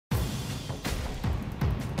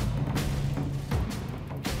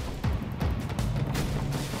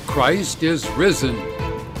Christ is risen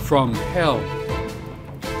from hell.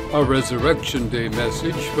 A Resurrection Day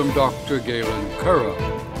message from Dr. Galen Currah.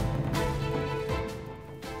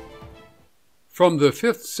 From the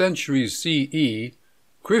 5th century CE,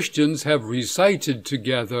 Christians have recited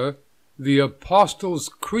together the Apostles'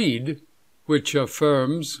 Creed, which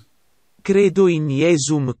affirms, Credo in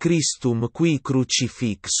Iesum Christum qui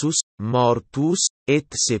crucifixus, mortuus, et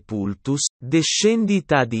sepultus,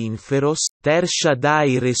 descendit ad inferos, tertia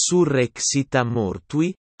Dei resurrexit a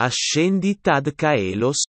mortui, ascendit ad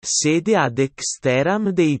caelos, sedet ad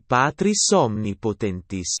exteram Dei Patris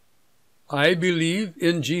omnipotentis. I believe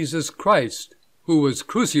in Jesus Christ, who was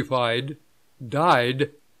crucified,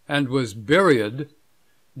 died, and was buried,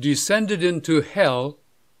 descended into hell,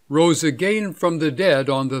 rose again from the dead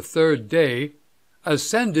on the 3rd day,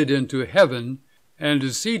 ascended into heaven, and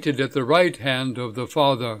is seated at the right hand of the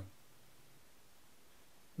Father.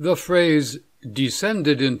 The phrase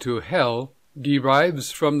descended into hell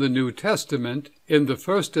derives from the New Testament in the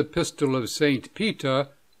first Epistle of St. Peter,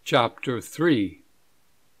 chapter 3.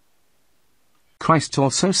 Christ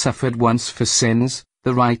also suffered once for sins,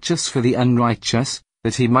 the righteous for the unrighteous,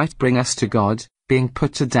 that he might bring us to God, being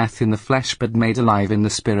put to death in the flesh but made alive in the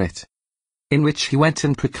Spirit. In which he went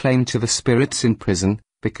and proclaimed to the spirits in prison,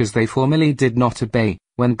 because they formerly did not obey,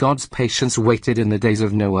 when God's patience waited in the days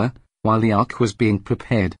of Noah, while the ark was being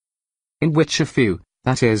prepared. In which a few,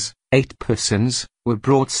 that is, 8 persons, were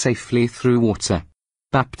brought safely through water.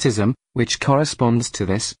 Baptism, which corresponds to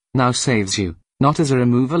this, now saves you, not as a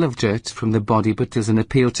removal of dirt from the body but as an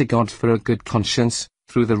appeal to God for a good conscience,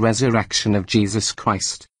 through the resurrection of Jesus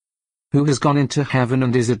Christ, who has gone into heaven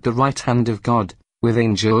and is at the right hand of God, with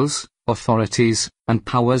angels, authorities, and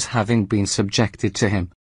powers having been subjected to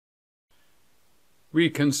him. We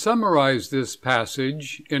can summarize this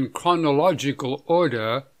passage in chronological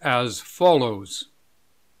order as follows.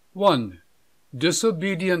 1.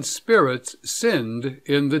 Disobedient spirits sinned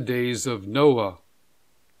in the days of Noah.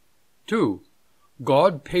 2.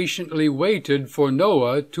 God patiently waited for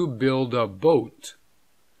Noah to build a boat.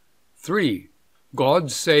 3.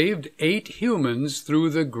 God saved 8 humans through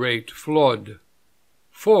the great flood.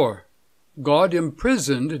 4. God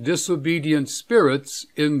imprisoned disobedient spirits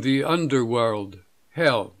in the underworld,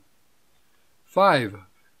 hell. 5.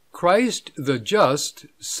 Christ the just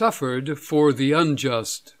suffered for the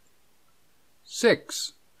unjust.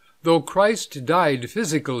 6. Though Christ died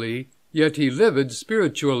physically, yet he lived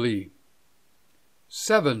spiritually.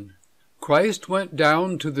 7. Christ went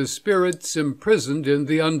down to the spirits imprisoned in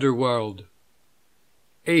the underworld.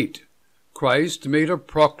 8. Christ made a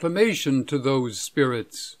proclamation to those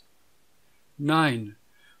spirits. 9.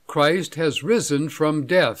 Christ has risen from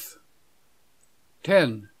death.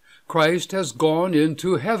 10. Christ has gone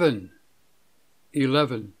into heaven.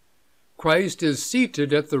 11. Christ is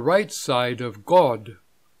seated at the right side of God.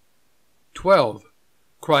 12.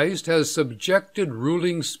 Christ has subjected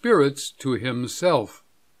ruling spirits to himself.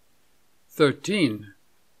 13.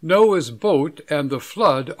 Noah's boat and the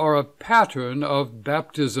flood are a pattern of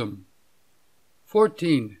baptism.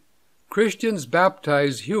 14. Christians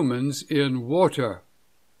baptize humans in water.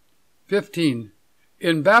 15.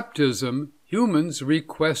 In baptism, humans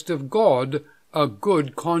request of God a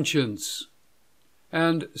good conscience.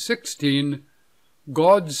 And 16.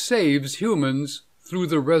 God saves humans through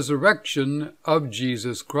the resurrection of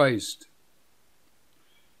Jesus Christ.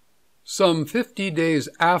 Some 50 days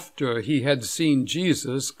after he had seen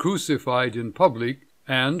Jesus crucified in public,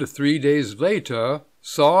 and 3 days later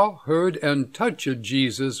saw, heard, and touched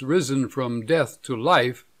Jesus risen from death to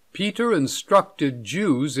life, Peter instructed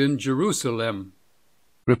Jews in Jerusalem,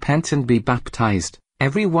 Repent and be baptized,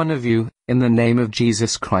 every one of you, in the name of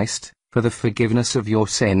Jesus Christ, for the forgiveness of your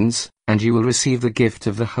sins, and you will receive the gift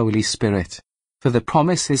of the Holy Spirit. For the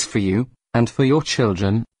promise is for you, and for your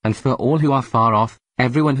children, and for all who are far off,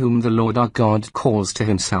 everyone whom the Lord our God calls to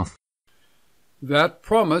himself. That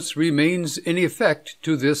promise remains in effect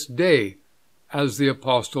to this day, as the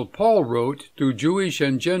Apostle Paul wrote to Jewish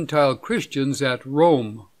and Gentile Christians at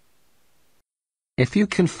Rome. If you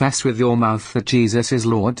confess with your mouth that Jesus is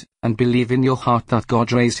Lord, and believe in your heart that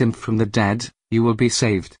God raised him from the dead, you will be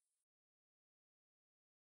saved.